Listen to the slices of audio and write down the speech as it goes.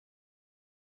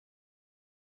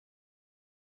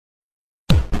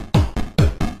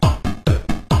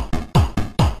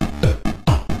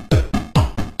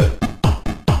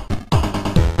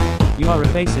are a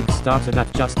basic starter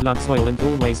that just loves oil and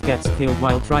always gets killed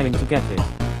while trying to get it.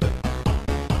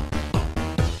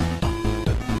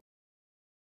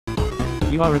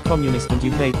 You are a communist and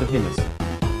you hate the Himmers.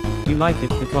 You like it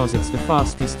because it's the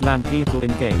fastest land vehicle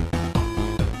in game.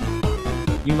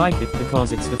 You like it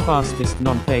because it's the fastest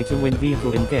non-pay-to-win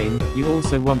vehicle in game. You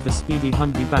also want the speedy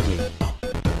Humvee badly.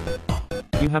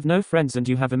 You have no friends and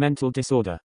you have a mental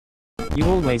disorder. You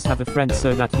always have a friend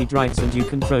so that he drives and you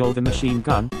control the machine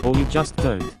gun, or you just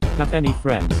don't have any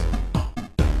friends.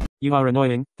 You are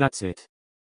annoying, that's it.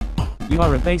 You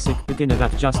are a basic beginner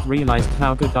that just realized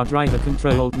how good our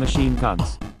driver-controlled machine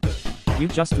guns. You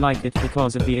just like it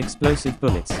because of the explosive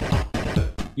bullets.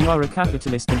 You are a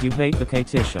capitalist and you hate the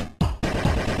Katisha.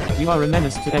 You are a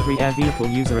menace to every air vehicle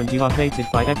user and you are hated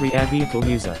by every air vehicle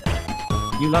user.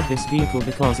 You love this vehicle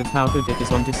because of how good it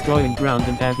is on destroying ground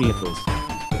and air vehicles.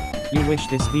 You wish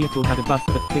this vehicle had a buff,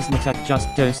 but Kismatech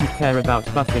just doesn't care about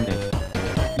buffing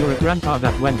it. You're a grandpa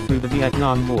that went through the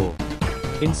Vietnam War.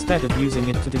 Instead of using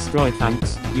it to destroy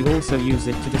tanks, you also use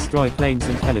it to destroy planes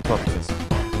and helicopters.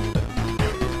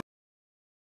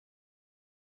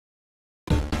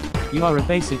 You are a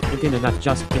basic beginner that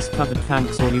just discovered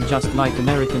tanks, or you just like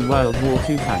American World War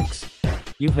II tanks.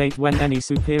 You hate when any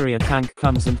superior tank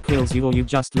comes and kills you, or you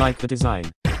just like the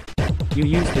design. You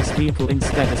use this vehicle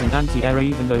instead as an anti-air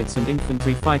even though it's an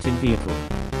infantry fighting vehicle.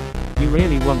 You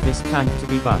really want this tank to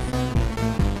be buffed.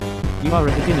 You are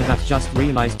a beginner that just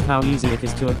realized how easy it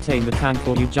is to obtain the tank,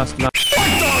 or you just love.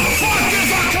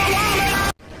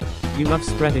 You love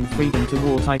spreading freedom to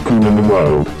war tycoon in the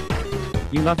world.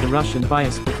 You love the Russian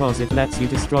bias because it lets you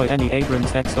destroy any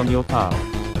Abrams X on your car.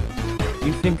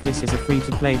 You think this is a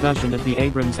free-to-play version of the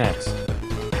Abrams X.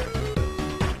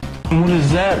 What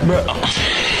is that, bro?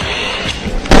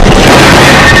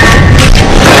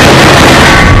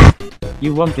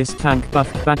 You want this tank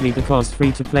buffed badly because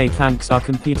free-to-play tanks are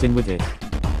competing with it.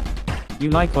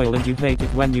 You like oil and you hate it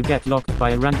when you get locked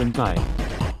by a random guy.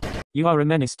 You are a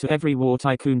menace to every War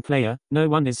Tycoon player, no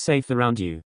one is safe around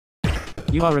you.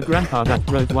 You are a grandpa that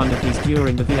drove one of these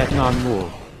during the Vietnam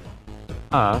War.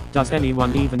 Does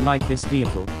anyone even like this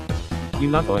vehicle? You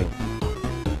love oil.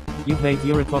 You hate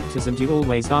Eurocopters and you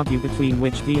always argue between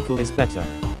which vehicle is better.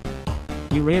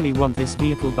 You really want this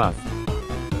vehicle buffed.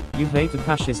 You hate the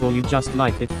Pashas, or you just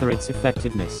like it for its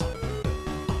effectiveness.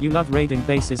 You love raiding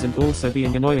bases and also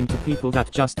being annoying to people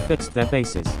that just fixed their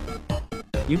bases.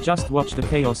 You just watch the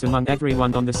chaos among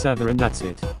everyone on the server and that's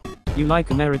it. You like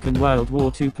American World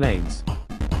War II planes.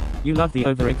 You love the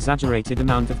over-exaggerated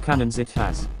amount of cannons it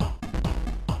has.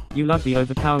 You love the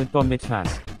overpowered bomb it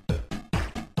has.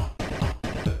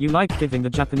 You like giving the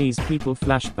Japanese people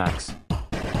flashbacks.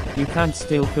 You can't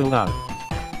still pull up.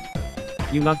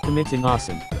 You love committing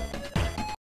arson.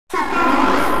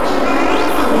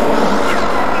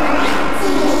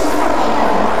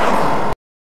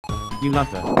 You love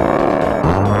her.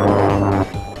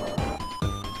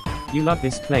 You love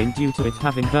this plane due to it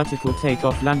having vertical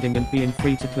takeoff, landing and being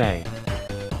free to play.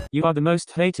 You are the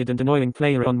most hated and annoying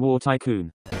player on War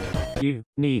Tycoon. You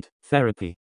need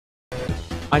therapy.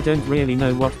 I don't really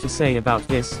know what to say about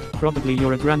this. Probably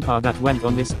you're a grandpa that went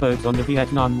on this boat on the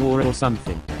Vietnam War or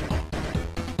something.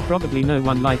 Probably no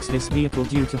one likes this vehicle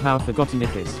due to how forgotten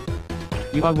it is.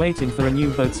 You are waiting for a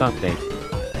new boat's update.